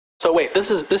So wait, this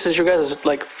is your guys'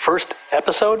 like first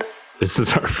episode? This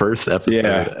is our first episode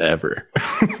ever.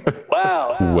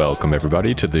 Wow. Welcome,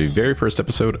 everybody, to the very first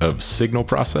episode of Signal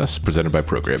Process, presented by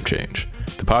Program Change,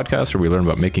 the podcast where we learn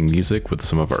about making music with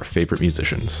some of our favorite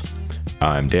musicians.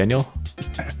 I'm Daniel.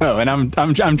 Oh, and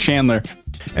I'm Chandler.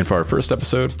 And for our first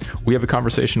episode, we have a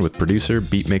conversation with producer,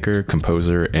 beatmaker,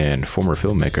 composer, and former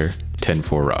filmmaker,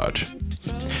 10-4 Raj.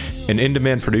 An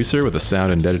in-demand producer with a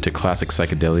sound indebted to classic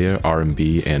psychedelia,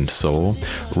 R&B, and soul,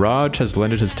 Raj has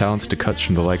lended his talents to cuts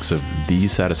from the likes of The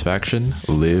Satisfaction,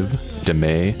 Live,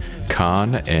 Deme,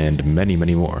 Khan, and many,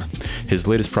 many more. His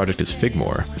latest project is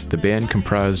Figmore, the band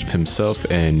comprised of himself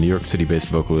and New York City-based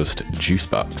vocalist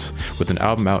Juicebox, with an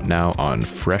album out now on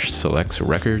Fresh Selects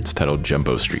Records titled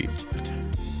Jumbo Street.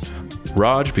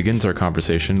 Raj begins our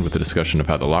conversation with a discussion of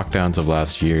how the lockdowns of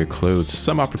last year closed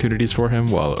some opportunities for him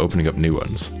while opening up new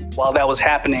ones. While that was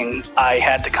happening, I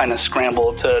had to kind of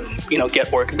scramble to, get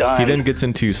work done. He then gets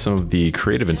into some of the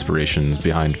creative inspirations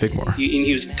behind Figmore.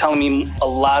 He was telling me a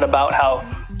lot about how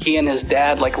he and his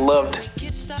dad loved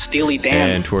Steely Dan.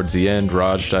 And towards the end,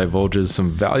 Raj divulges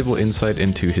some valuable insight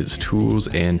into his tools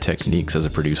and techniques as a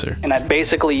producer. And I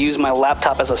basically use my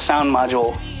laptop as a sound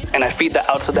module, and I feed the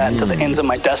outs of that into the ends of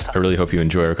my desktop. I really hope you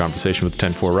enjoy our conversation with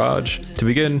 10-4 Raj. To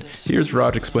begin, here's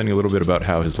Raj explaining a little bit about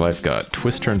how his life got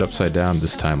turned upside down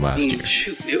this time last year.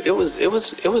 Shoot, it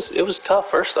was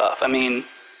tough. First off,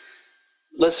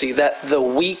 let's see, that the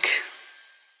week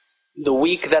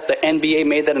that the NBA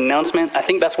made that announcement, I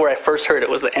think that's where I first heard it,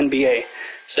 was the NBA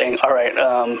saying, all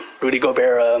right, Rudy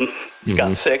Gobert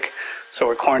got sick, so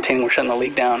we're quarantining, we're shutting the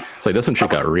league down. It's like, that's when shit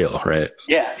got real, right?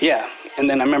 Yeah. And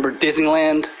then I remember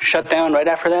Disneyland shut down right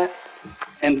after that.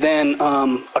 And then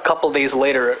a couple of days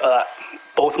later,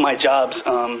 both my jobs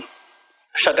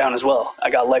shut down as well. I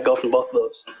got let go from both of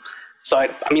those. So I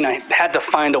had to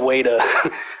find a way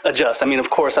to adjust. Of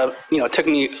course, it took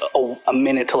me a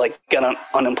minute to get on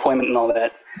unemployment and all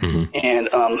that. Mm-hmm.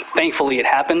 And thankfully it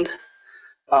happened.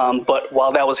 But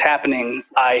while that was happening,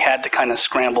 I had to kind of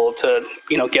scramble to,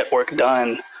 get work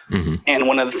done. Mm-hmm. And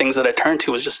one of the things that I turned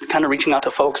to was just kind of reaching out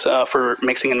to folks for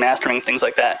mixing and mastering, things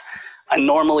like that. I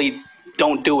normally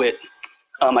don't do it.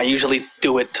 I usually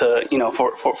do it to,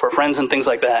 for friends and things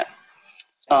like that.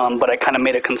 But I kind of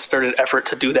made a concerted effort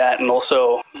to do that and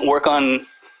also work on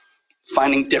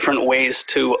finding different ways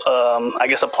to,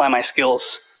 apply my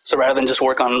skills. So rather than just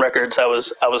work on records, I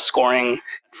was scoring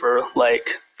for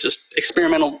just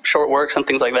experimental short works and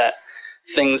things like that.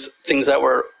 Things that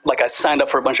were I signed up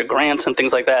for a bunch of grants and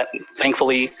things like that.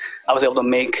 Thankfully, I was able to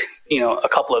make, a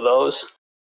couple of those.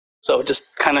 So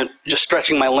just kind of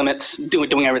stretching my limits,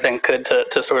 doing everything I could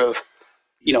to sort of,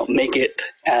 make it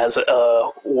as a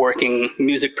working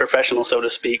music professional, so to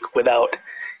speak, without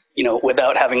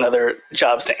having other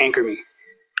jobs to anchor me.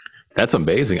 That's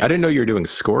amazing. I didn't know you were doing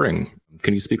scoring.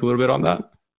 Can you speak a little bit on that?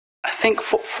 I think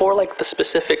for the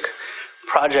specific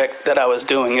project that I was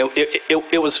doing,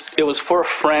 it was for a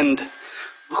friend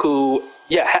who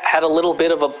had a little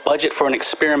bit of a budget for an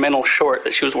experimental short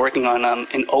that she was working on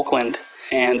in Oakland.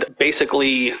 And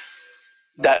basically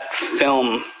that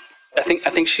film, I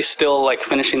think she's still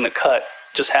finishing the cut.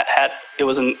 Just had it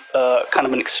was an kind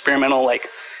of an experimental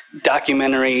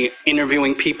documentary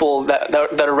interviewing people that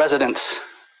are residents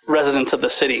of the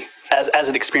city as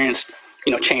it experienced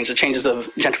change, the changes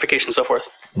of gentrification and so forth.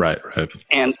 Right.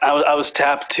 And I was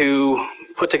tapped to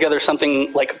put together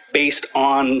something based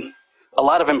on a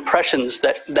lot of impressions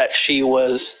that she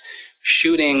was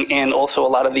shooting, and also a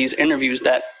lot of these interviews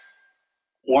that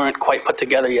weren't quite put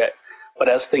together yet. But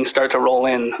as things start to roll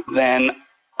in, then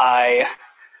I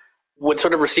would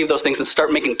sort of receive those things and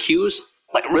start making cues,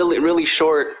 really, really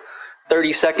short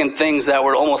 30-second things that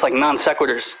were almost like non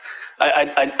sequiturs.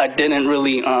 I didn't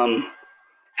really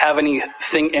have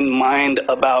anything in mind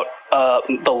about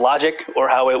the logic or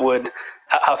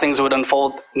how things would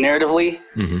unfold narratively.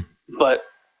 Mm-hmm. But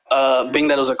being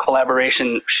that it was a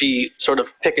collaboration, she sort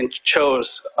of pick and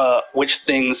chose which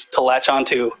things to latch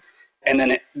onto. And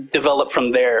then it developed from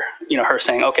there, her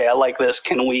saying, okay, I like this.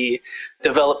 Can we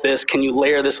develop this? Can you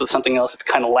layer this with something else that's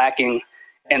kind of lacking?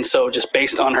 And so just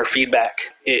based on her feedback,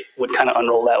 it would kind of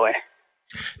unroll that way.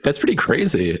 That's pretty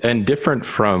crazy and different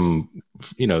from,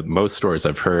 most stories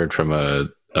I've heard from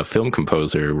a film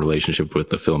composer relationship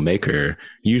with the filmmaker.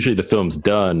 Usually the film's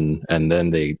done and then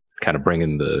they kind of bring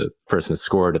in the person who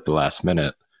scored at the last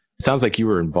minute. It sounds like you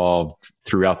were involved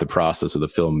throughout the process of the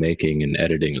filmmaking and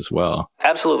editing as well.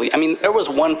 Absolutely. There was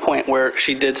one point where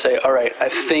she did say, all right, I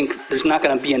think there's not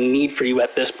going to be a need for you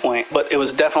at this point. But it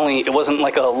wasn't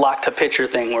like a lock to picture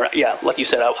thing where, like you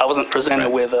said, I wasn't presented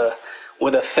with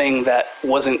with a thing that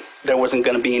there wasn't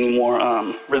going to be any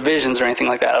more revisions or anything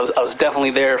like that. I was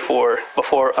definitely there before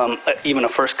even a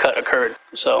first cut occurred.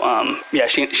 So yeah,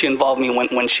 she involved me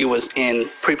when she was in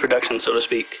pre-production, so to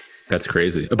speak. That's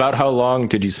crazy. About how long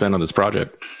did you spend on this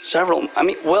project?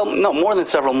 No, more than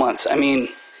several months. I mean,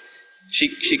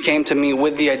 she came to me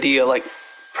with the idea like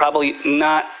probably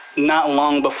not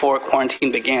long before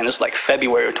quarantine began. It was like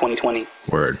February of 2020.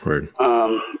 Word.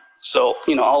 So,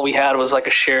 all we had was like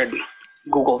a shared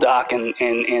Google Doc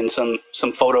and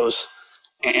some photos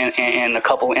and a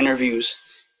couple interviews.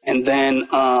 And then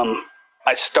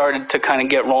I started to kind of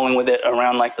get rolling with it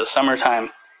around like the summertime.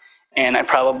 And I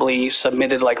probably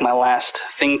submitted like my last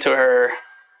thing to her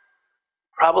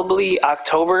probably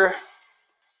October.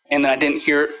 And then I didn't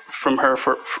hear from her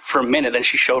for a minute. Then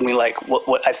she showed me like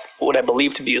what I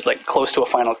believe to be is like close to a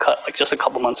final cut, like just a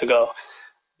couple months ago.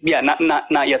 Yeah,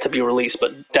 not yet to be released,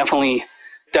 but definitely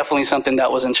something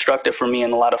that was instructive for me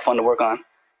and a lot of fun to work on.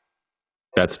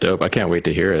 That's dope. I can't wait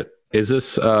to hear it. Is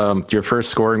this your first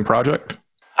scoring project?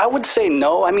 I would say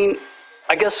no. I mean,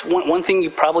 I guess one thing you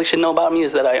probably should know about me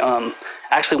is that I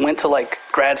actually went to like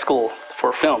grad school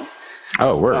for film.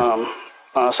 Oh, word.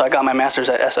 So I got my master's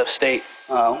at SF State.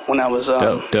 When I was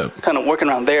dope. kind of working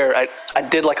around there, I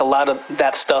did like a lot of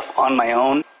that stuff on my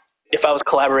own. If I was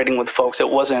collaborating with folks, it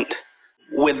wasn't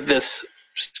with this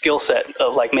skill set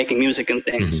of like making music and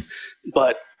things. Mm-hmm.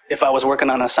 But if I was working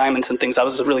on assignments and things, I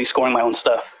was really scoring my own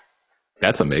stuff.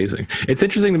 That's amazing. It's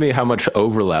interesting to me how much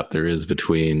overlap there is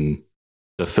between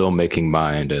the filmmaking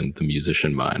mind and the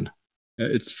musician mind.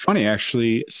 It's funny,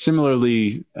 actually.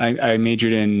 Similarly, I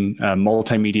majored in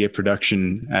multimedia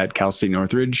production at Cal State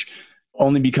Northridge,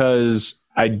 only because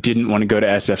I didn't want to go to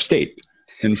SF State.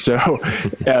 And so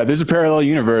there's a parallel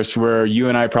universe where you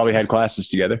and I probably had classes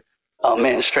together. Oh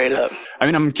man, straight up. I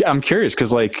mean, I'm curious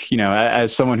because, like,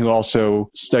 as someone who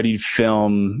also studied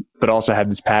film, but also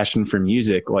had this passion for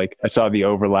music, like I saw the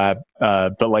overlap.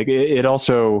 But like it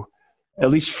also, at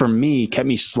least for me, kept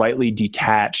me slightly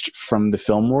detached from the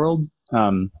film world.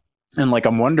 And like,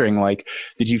 I'm wondering, like,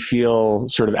 did you feel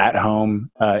sort of at home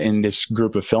in this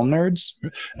group of film nerds?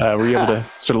 Were you able to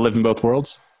sort of live in both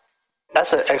worlds?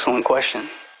 That's an excellent question.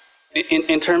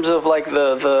 In terms of like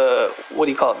the what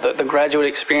do you call it, the graduate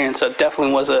experience, I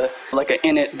definitely was a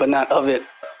in it but not of it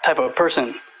type of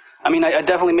person. I mean, I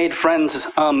definitely made friends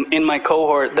in my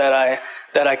cohort that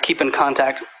I keep in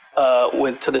contact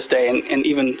with to this day, and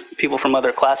even people from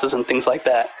other classes and things like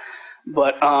that.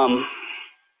 But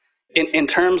in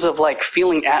terms of like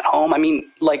feeling at home, I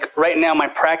mean, like right now my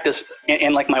practice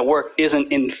and like my work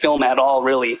isn't in film at all,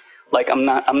 really. Like I'm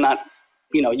not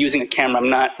using a camera. I'm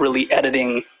not really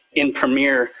editing in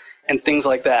Premiere and things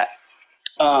like that.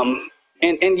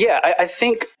 And yeah, I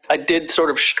think I did sort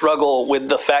of struggle with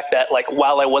the fact that like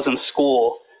while I was in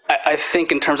school, I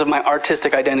think in terms of my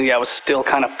artistic identity, I was still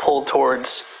kind of pulled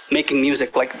towards making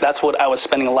music. Like that's what I was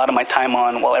spending a lot of my time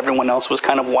on, while everyone else was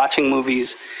kind of watching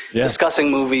movies, discussing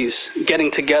movies,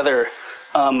 getting together,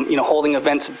 holding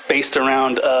events based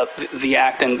around the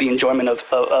act and the enjoyment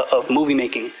of movie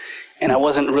making. And I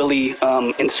wasn't really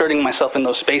inserting myself in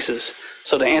those spaces.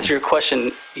 So to answer your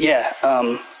question, yeah,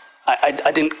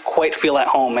 I didn't quite feel at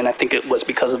home, and I think it was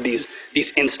because of these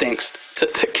instincts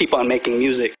to keep on making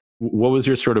music. What was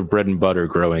your sort of bread and butter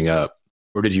growing up?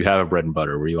 Or did you have a bread and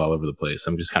butter? Were you all over the place?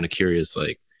 I'm just kind of curious,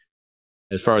 like,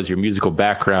 as far as your musical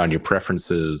background, your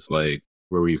preferences, like,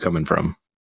 where were you coming from?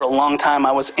 For a long time,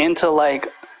 I was into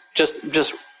like just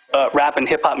rap and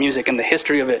hip hop music and the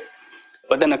history of it.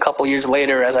 But then a couple years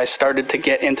later, as I started to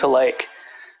get into like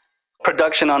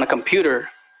production on a computer,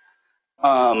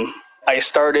 I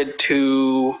started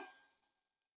to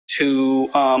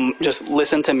just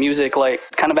listen to music like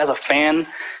kind of as a fan,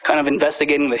 kind of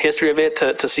investigating the history of it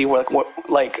to see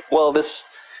this,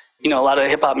 a lot of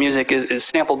hip hop music is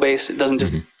sample based. It doesn't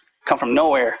just come from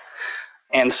nowhere.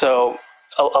 And so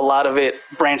a lot of it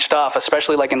branched off,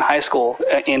 especially like in high school,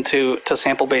 into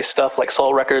sample based stuff like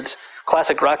soul records,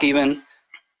 classic rock, even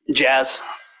jazz,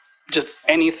 just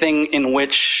anything in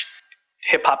which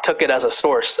hip hop took it as a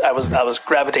source. I was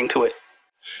gravitating to it.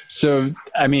 So,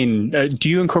 I mean, do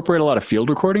you incorporate a lot of field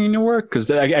recording in your work?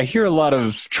 Because I hear a lot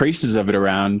of traces of it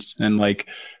around. And like,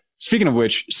 speaking of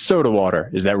which, soda water,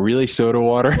 is that really soda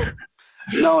water?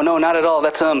 No, not at all.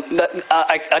 That's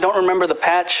I don't remember the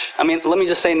patch. I mean, let me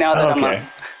just say now that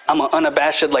I'm an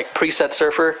unabashed like preset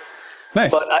surfer. Nice.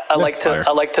 But I like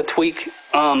to tweak.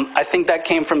 I think that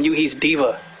came from Yuhi's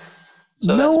Diva.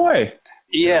 So no way.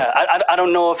 Yeah, I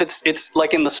don't know if it's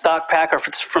like in the stock pack or if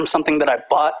it's from something that I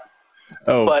bought.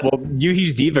 Oh, well,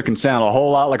 Yuhi's Diva can sound a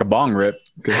whole lot like a bong rip.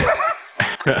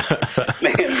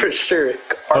 Man, for sure.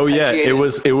 Oh yeah, it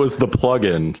was the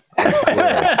plugin.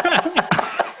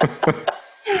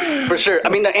 For sure. I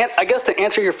mean, I guess to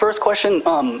answer your first question,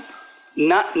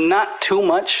 not too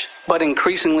much, but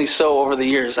increasingly so over the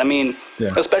years. I mean,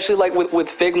 especially like with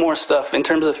Figmore stuff in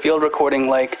terms of field recording.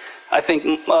 Like I think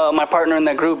my partner in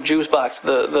that group, Juicebox,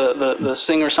 the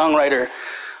singer songwriter,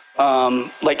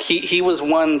 like he was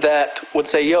one that would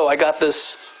say, "Yo, I got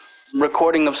this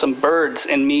recording of some birds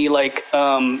and me like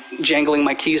jangling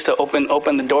my keys to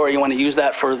open the door. You want to use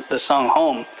that for the song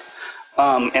Home?"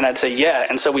 And I'd say, yeah.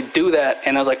 And so we'd do that.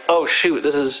 And I was like, oh, shoot,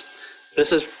 this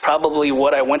is probably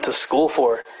what I went to school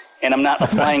for. And I'm not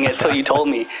applying it till you told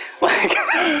me. Like,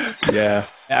 yeah.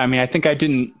 I mean, I think I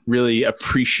didn't really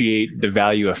appreciate the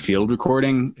value of field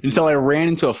recording until I ran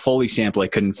into a Foley sample I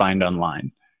couldn't find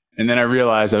online. And then I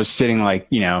realized I was sitting like,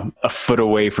 a foot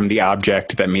away from the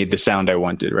object that made the sound I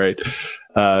wanted, right?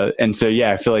 And so,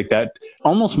 yeah, I feel like that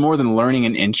almost more than learning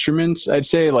an instrument, I'd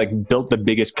say, like built the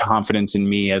biggest confidence in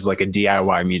me as like a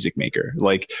DIY music maker.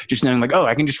 Like just knowing like, oh,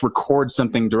 I can just record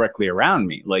something directly around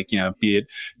me, like, be it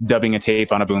dubbing a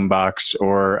tape on a boombox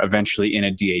or eventually in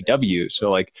a DAW.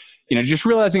 So like, just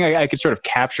realizing I could sort of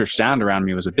capture sound around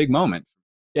me was a big moment.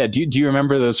 Yeah. Do you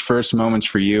remember those first moments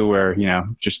for you where,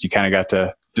 just you kind of got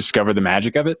to discover the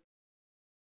magic of it?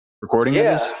 Recording it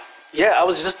is? Yeah,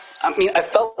 I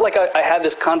felt like I had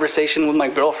this conversation with my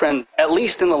girlfriend, at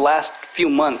least in the last few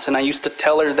months. And I used to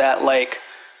tell her that, like,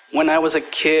 when I was a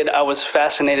kid, I was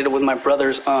fascinated with my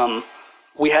brothers.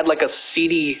 We had like a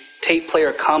CD tape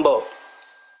player combo.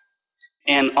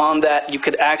 And on that, you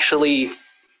could actually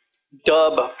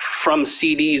dub from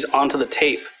CDs onto the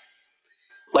tape.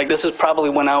 Like, this is probably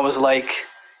when I was like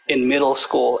in middle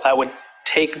school. I would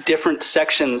take different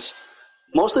sections,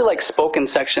 mostly like spoken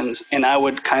sections, and I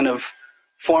would kind of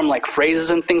form like phrases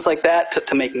and things like that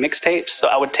to make mixtapes. So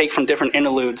I would take from different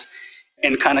interludes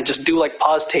and kind of just do like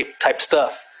pause tape type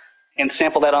stuff and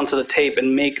sample that onto the tape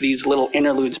and make these little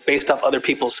interludes based off other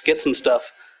people's skits and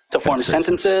stuff to form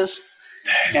sentences.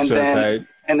 And so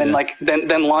then,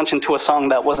 then launch into a song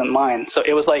that wasn't mine. So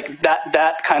it was like that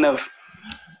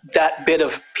bit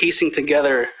of piecing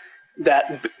together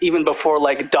that even before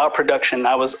like DAW production,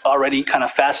 I was already kind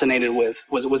of fascinated with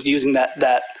was using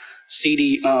that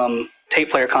CD tape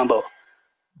player combo.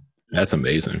 That's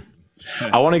amazing.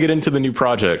 I want to get into the new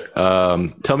project.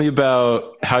 Tell me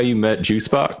about how you met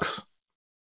Juicebox,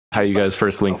 how you guys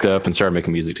first linked up and started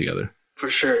making music together. For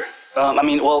sure.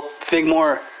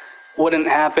 Figmore wouldn't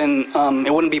happen.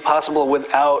 It wouldn't be possible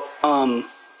without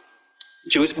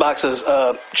Juicebox's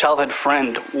childhood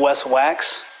friend, Wes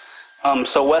Wax.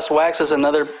 So Wes Wax is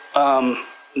another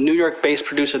New York-based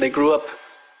producer. They grew up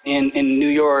in New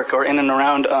York or in and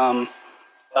around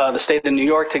the state of New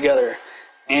York together.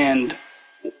 And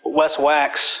Wes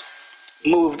Wax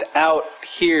moved out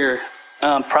here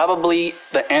probably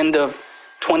the end of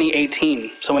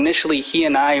 2018. So initially he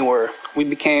and we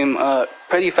became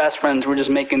pretty fast friends. We're just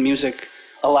making music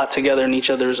a lot together in each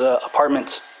other's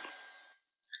apartments.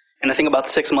 And I think about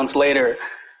 6 months later,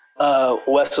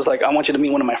 Wes was like, I want you to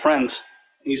meet one of my friends.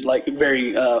 He's like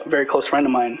very, very close friend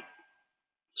of mine.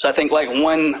 So I think like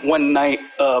one night,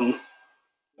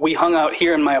 we hung out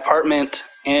here in my apartment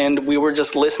and we were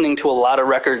just listening to a lot of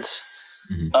records,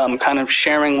 kind of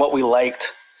sharing what we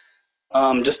liked,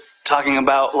 just talking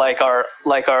about like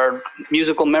our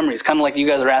musical memories, kind of like you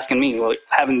guys are asking me, like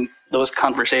having those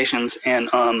conversations. And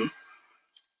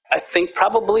I think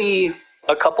probably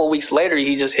a couple weeks later,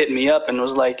 he just hit me up and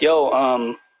was like,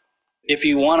 yo, if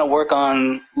you want to work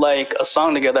on like a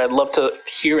song together, I'd love to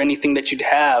hear anything that you'd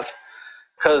have.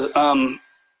 Because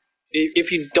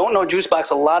if you don't know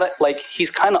Juicebox, a lot of like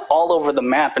he's kind of all over the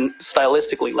map and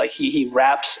stylistically, like he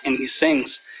raps and he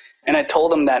sings. And I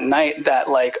told him that night that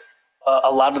like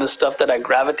a lot of the stuff that I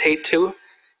gravitate to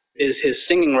is his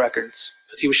singing records,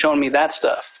 because he was showing me that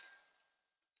stuff,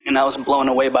 and I was blown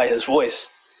away by his voice.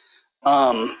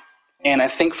 And I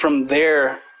think from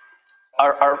there,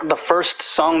 the first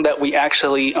song that we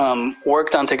actually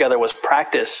worked on together was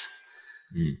Practice.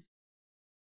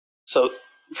 So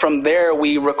from there,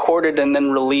 we recorded and then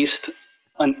released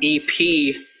an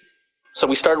EP. So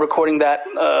we started recording that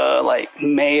like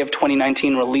May of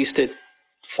 2019, released it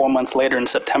 4 months later in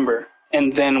September.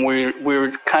 And then we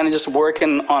were kind of just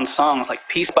working on songs like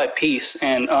piece by piece,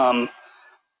 and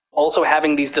also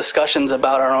having these discussions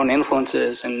about our own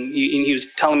influences. And he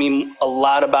was telling me a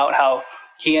lot about how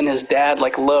he and his dad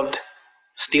like loved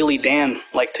Steely Dan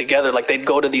like together. Like they'd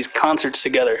go to these concerts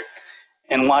together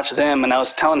and watch them. And I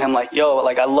was telling him like, yo,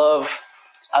 like I love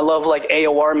like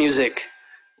AOR music.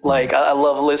 Like I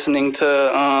love listening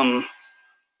to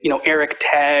Eric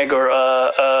Tagg or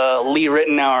Lee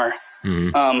Ritenour.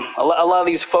 Mhm. A lot of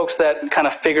these folks that kind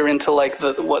of figure into like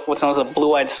what's known as the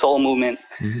Blue-Eyed Soul movement,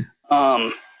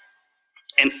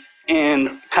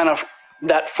 and kind of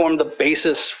that formed the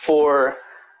basis for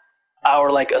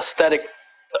our like aesthetic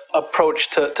approach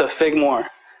to Figmore.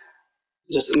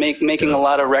 Just making a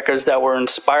lot of records that were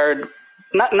inspired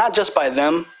not just by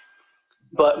them,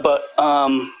 but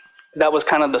that was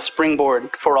kind of the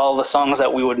springboard for all the songs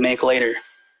that we would make later.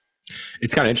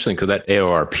 It's kind of interesting because that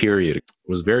AOR period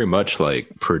was very much like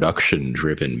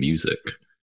production-driven music.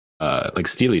 Like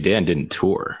Steely Dan didn't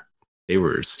tour; they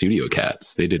were studio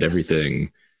cats. They did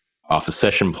everything off of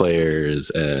session players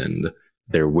and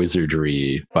their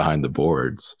wizardry behind the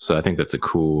boards. So I think that's a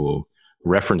cool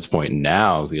reference point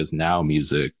now, because now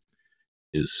music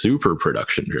is super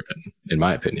production-driven, in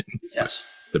my opinion. Yes,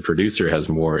 The producer has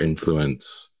more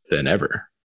influence than ever.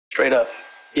 straight up.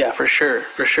 Yeah, for sure.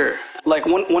 Like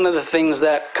one of the things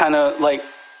that kind of like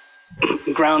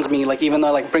grounds me, like even though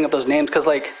I like bring up those names, because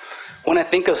like when I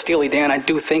think of Steely Dan, I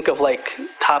do think of like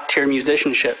top tier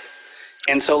musicianship,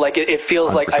 and so like it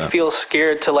feels 100%. like I feel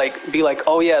scared to like be like,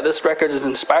 oh yeah, this record is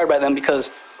inspired by them,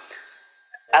 because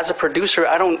as a producer,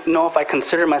 I don't know if I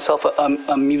consider myself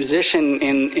a musician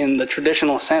in the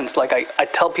traditional sense. Like I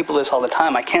tell people this all the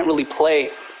time. I can't really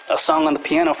play a song on the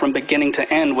piano from beginning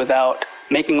to end without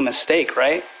making a mistake,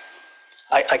 right?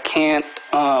 I can't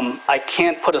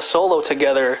put a solo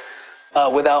together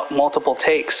without multiple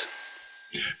takes.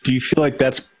 Do you feel like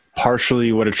that's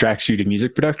partially what attracts you to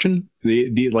music production?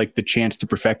 The chance to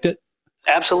perfect it?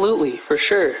 Absolutely, for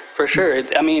sure.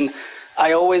 I mean,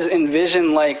 I always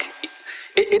envision like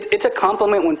it's a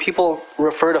compliment when people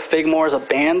refer to Figmore as a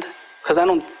band, because I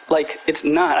don't like, it's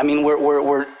not. I mean,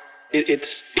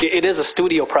 it is a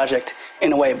studio project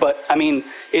in a way, but I mean,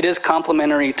 it is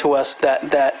complimentary to us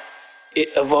that it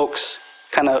evokes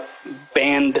kind of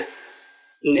bandness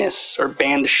or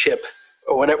bandship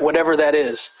or whatever that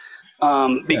is,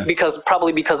 because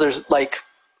there's like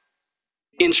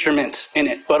instruments in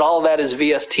it, but all that is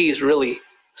VSTs really,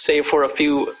 save for a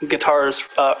few guitars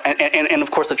and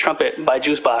of course the trumpet by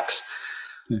Juicebox.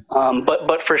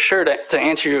 But for sure, to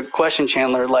answer your question,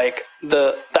 Chandler, like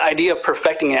the idea of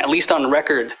perfecting it, at least on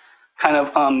record, kind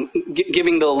of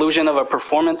giving the illusion of a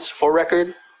performance for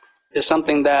record, is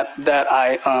something that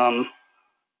I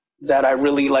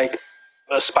really like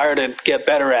aspire to get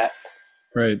better at.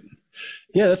 Right.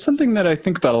 Yeah, that's something that I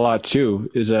think about a lot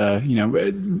too. Is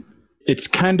it's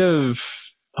kind of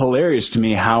hilarious to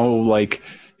me how like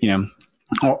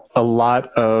a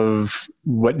lot of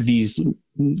what these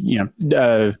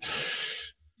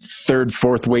third,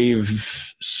 fourth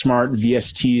wave smart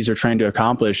VSTs are trying to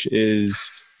accomplish is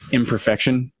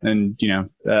imperfection, and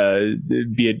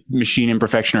be it machine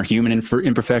imperfection or human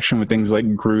imperfection with things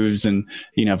like grooves and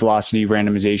velocity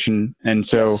randomization. And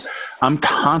so I'm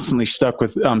constantly stuck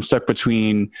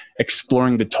between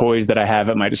exploring the toys that I have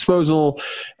at my disposal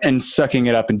and sucking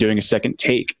it up and doing a second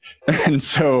take. And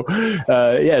so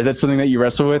is that something that you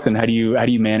wrestle with, and how do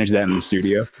you manage that in the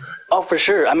studio? Oh, for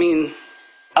sure. I mean,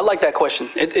 I like that question.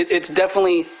 It's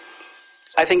definitely,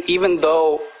 I think, even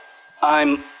though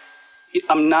I'm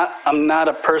not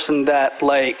a person that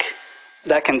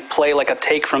can play like a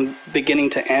take from beginning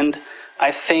to end.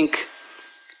 I think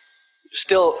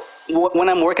still when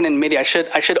I'm working in MIDI, I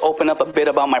should open up a bit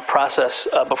about my process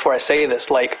before I say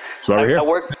this. Like I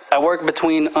work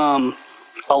between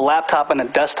a laptop and a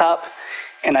desktop,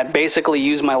 and I basically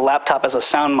use my laptop as a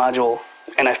sound module,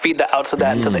 and I feed the outs of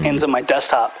that into the ends of my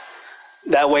desktop.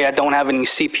 That way I don't have any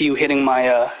CPU hitting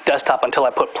my desktop until I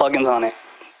put plugins on it.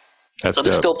 That's so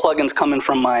there's dope. still plugins coming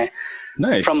from my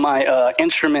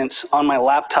instruments on my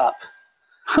laptop.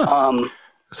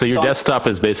 So your desktop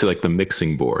is basically like the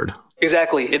mixing board.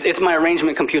 Exactly. It's my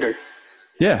arrangement computer.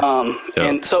 Yeah.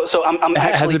 And so I'm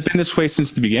actually... Has it been this way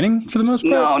since the beginning for the most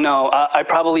part? No. I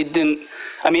probably didn't...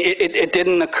 I mean, it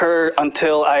didn't occur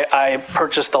until I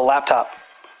purchased the laptop.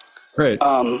 Right.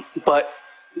 But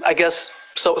I guess...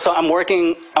 So I'm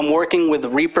working with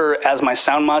Reaper as my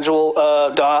sound module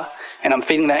DAW, and I'm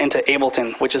feeding that into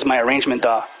Ableton, which is my arrangement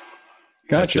DAW.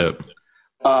 Gotcha.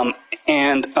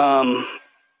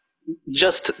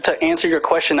 Just to answer your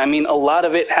question, I mean, a lot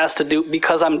of it has to do,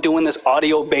 because I'm doing this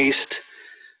audio-based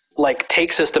like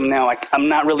take system now. I'm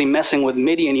not really messing with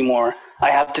MIDI anymore.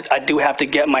 I do have to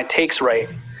get my takes right.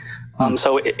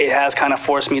 So it has kind of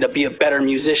forced me to be a better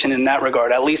musician in that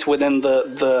regard, at least within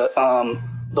the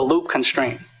loop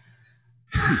constraint.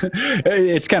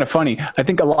 It's kind of funny. I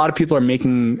think a lot of people are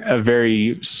making a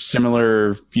very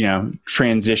similar,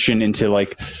 transition into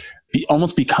like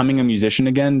almost becoming a musician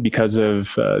again because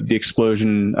of the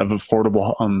explosion of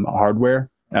affordable hardware.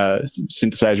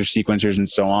 synthesizer sequencers and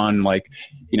so on. Like,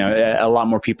 you know, a lot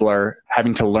more people are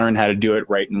having to learn how to do it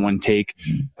right in one take.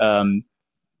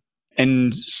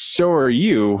 And so are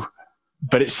you,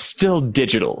 but it's still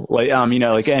digital. Like, you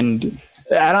know, like, and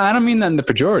I don't mean that in the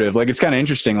pejorative. Like, it's kind of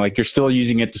interesting. Like, you're still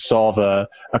using it to solve a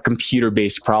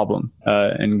computer-based problem,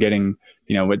 and getting,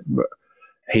 you know, I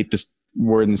hate this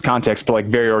word in this context, but like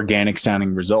very organic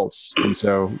sounding results. And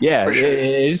so, yeah, For sure.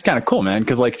 it is kind of cool, man.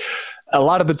 Cause like a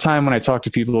lot of the time when I talk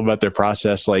to people about their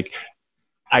process, like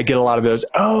I get a lot of those,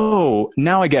 oh,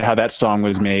 now I get how that song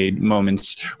was made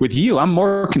moments. With you, I'm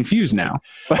more confused now.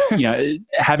 You know,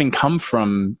 having come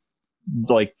from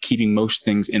like keeping most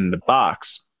things in the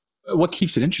box, what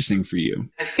keeps it interesting for you?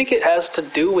 I think it has to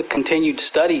do with continued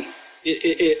study.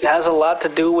 It has a lot to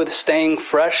do with staying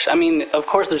fresh. I mean, of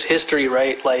course, there's history,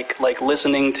 right? Like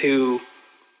listening to,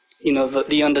 you know,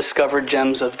 the undiscovered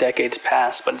gems of decades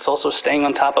past. But it's also staying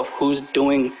on top of who's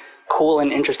doing cool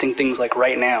and interesting things like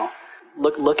right now.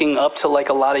 Looking up to like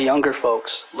a lot of younger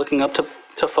folks. Looking up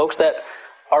to folks that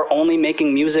are only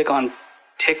making music on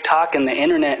TikTok and the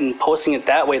internet and posting it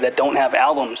that way, that don't have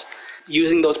albums.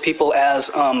 Using those people as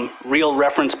real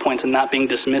reference points and not being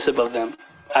dismissive of them.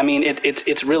 I mean,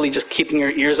 it's really just keeping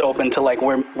your ears open to like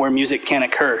where music can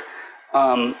occur.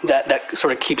 That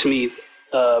sort of keeps me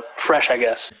fresh, I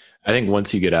guess. I think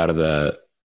once you get out of the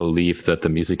belief that the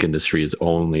music industry is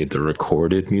only the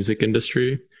recorded music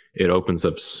industry, it opens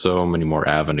up so many more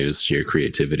avenues to your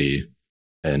creativity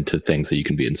and to things that you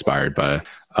can be inspired by.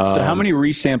 So how many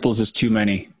resamples is too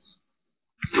many?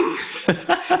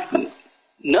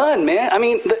 None, man. I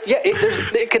mean,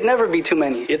 it could never be too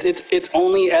many. It's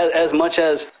only as much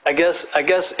as I guess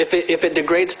if it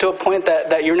degrades to a point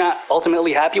that you're not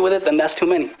ultimately happy with it, then that's too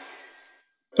many.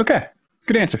 Okay,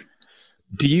 good answer.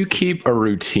 Do you keep a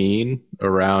routine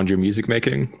around your music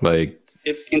making? Like,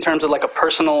 In terms of like a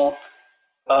personal,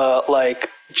 like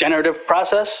generative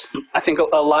process, I think a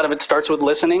lot of it starts with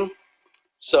listening.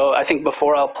 So I think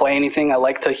before I'll play anything, I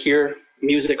like to hear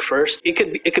music first.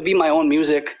 It could be my own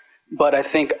music. But I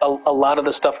think a lot of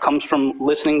the stuff comes from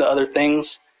listening to other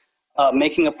things,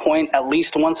 making a point at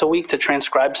least once a week to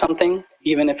transcribe something,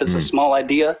 even if it's a small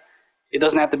idea. It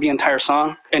doesn't have to be an entire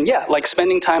song. And yeah, like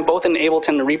spending time both in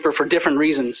Ableton and Reaper for different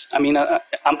reasons. I mean,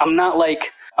 I'm not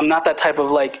that type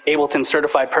of like Ableton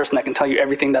certified person that can tell you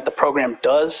everything that the program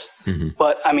does. Mm-hmm.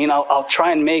 But I mean, I'll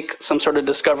try and make some sort of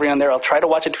discovery on there. I'll try to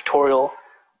watch a tutorial,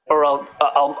 or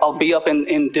I'll be up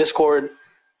in Discord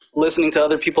listening to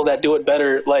other people that do it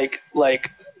better, like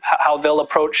how they'll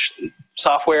approach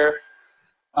software.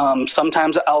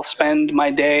 Sometimes I'll spend my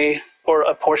day or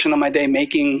a portion of my day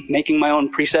making my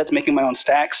own presets, making my own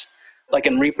stacks. Like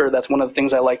in Reaper, that's one of the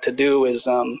things I like to do is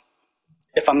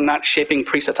if I'm not shaping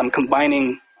presets, I'm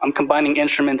combining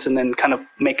instruments and then kind of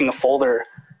making a folder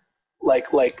like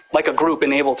a group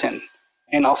in Ableton.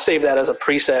 And I'll save that as a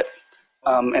preset.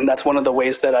 And that's one of the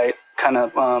ways that I kind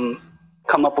of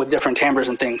come up with different timbres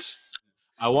and things.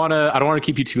 I don't want to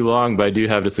keep you too long, but I do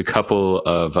have just a couple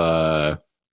of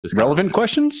relevant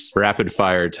questions, rapid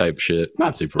fire type shit.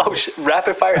 Not super. Oh,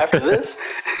 rapid fire after this?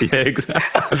 Yeah,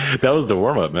 exactly. That was the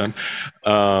warm up, man.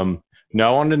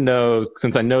 Now I wanted to know,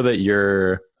 since I know that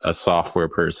you're a software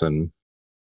person.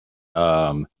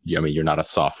 I mean, you're not a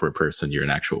software person; you're an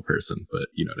actual person, but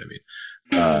you know what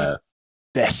I mean.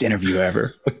 Best interview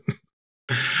ever.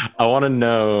 I want to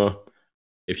know,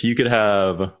 if you could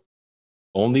have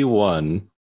only one,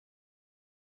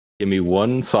 give me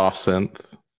one soft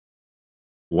synth,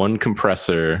 one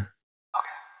compressor,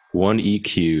 one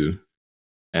EQ,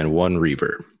 and one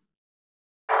reverb.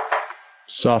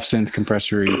 Soft synth,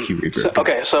 compressor, EQ,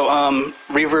 reverb. So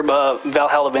reverb,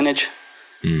 Valhalla Vintage.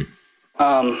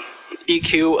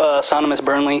 EQ, Sonomus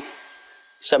Burnley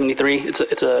 73. It's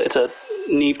a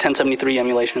Neve 1073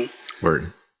 emulation.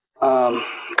 Word.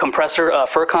 Compressor,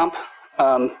 Furcomp.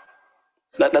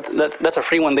 That's a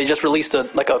free one. They just released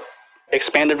a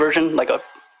expanded version,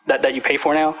 that you pay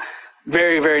for now.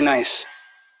 Very, very nice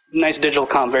digital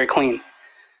comp, very clean.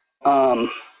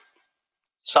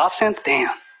 Soft synth,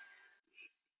 damn.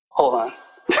 Hold on.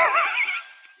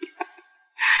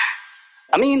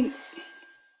 I mean,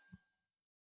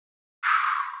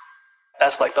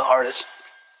 that's like the hardest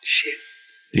shit.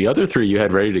 The other three you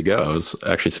had ready to go. I was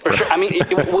actually surprised. For sure. I mean,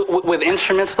 with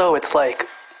instruments though, it's like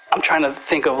I'm trying to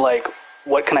think of like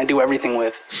what can I do everything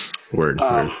with. Word.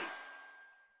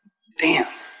 Damn.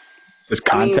 Does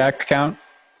Kontakt count?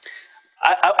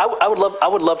 I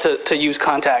would love to use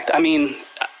Kontakt. I mean,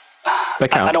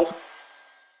 that counts. I don't.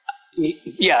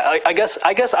 Yeah, I guess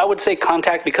I would say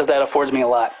Kontakt because that affords me a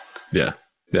lot. Yeah,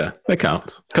 that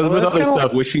counts. Because with with other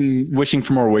stuff, like wishing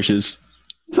for more wishes.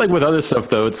 It's like with other stuff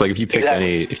though. It's like if you pick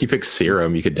Exactly. if you pick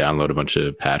Serum, you could download a bunch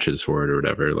of patches for it or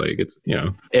whatever. Like it's,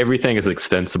 everything is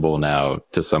extensible now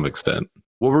to some extent.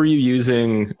 What were you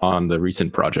using on the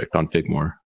recent project on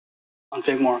Figmore? On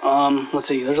Figmore, let's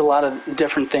see. There's a lot of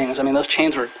different things. I mean, those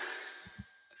chains were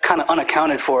kind of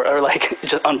unaccounted for, or like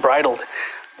just unbridled.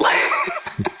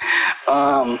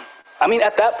 I mean,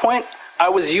 at that point, I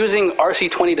was using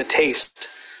RC20 to taste.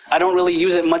 I don't really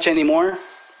use it much anymore.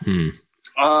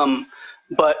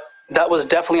 But that was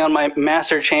definitely on my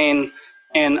master chain,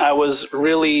 and I was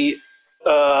really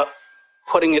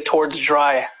putting it towards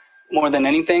dry more than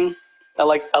anything. I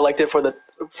liked it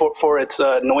for its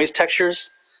noise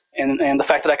textures and the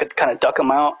fact that I could kind of duck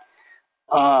them out.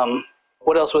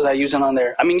 What else was I using on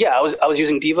there? I mean, yeah, I was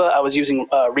using Diva. I was using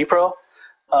Repro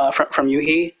from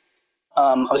Yuhi.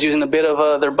 I was using a bit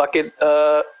of their Bucket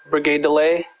Brigade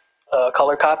Delay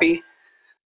color copy.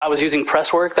 I was using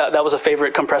Presswork. That was a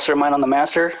favorite compressor of mine on the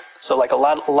master. So like a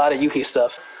lot of Yuhi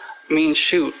stuff. I mean,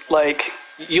 shoot, like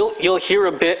you'll hear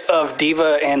a bit of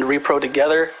Diva and Repro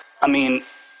together. I mean,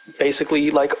 basically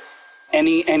like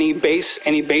any bass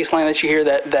line that you hear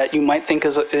that you might think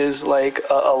is like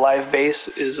a live bass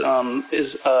is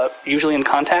usually in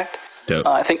Kontakt. Dope.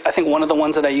 I think one of the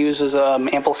ones that I use is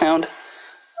Amplisound,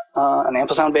 an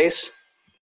Amplisound bass.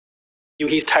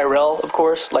 Yuhi's Tyrell, of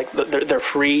course, like their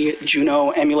free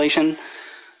Juno emulation.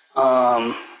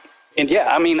 And yeah,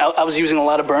 I mean, I was using a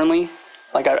lot of Burnley.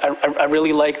 Like I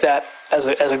really like that as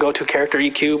a go-to character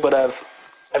EQ, but I've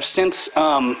since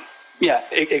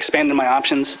expanded my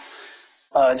options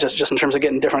just in terms of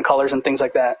getting different colors and things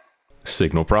like that.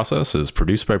 Signal Process is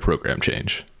produced by Program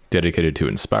Change, dedicated to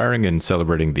inspiring and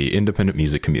celebrating the independent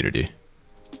music community.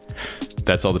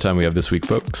 That's all the time we have this week,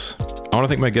 folks. I want to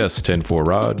thank my guest, 10-4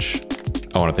 Raj.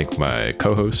 I want to thank my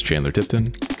co-host, Chandler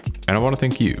Tipton. And I want to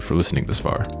thank you for listening this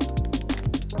far.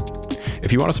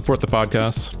 If you want to support the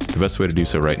podcast, the best way to do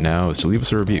so right now is to leave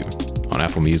us a review on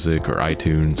Apple Music or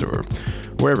iTunes or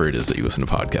wherever it is that you listen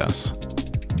to podcasts.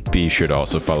 Be sure to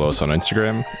also follow us on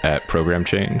Instagram at Program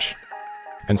Change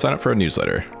and sign up for a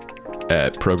newsletter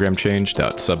at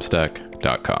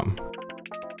programchange.substack.com.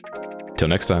 Till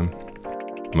next time,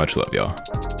 much love, y'all.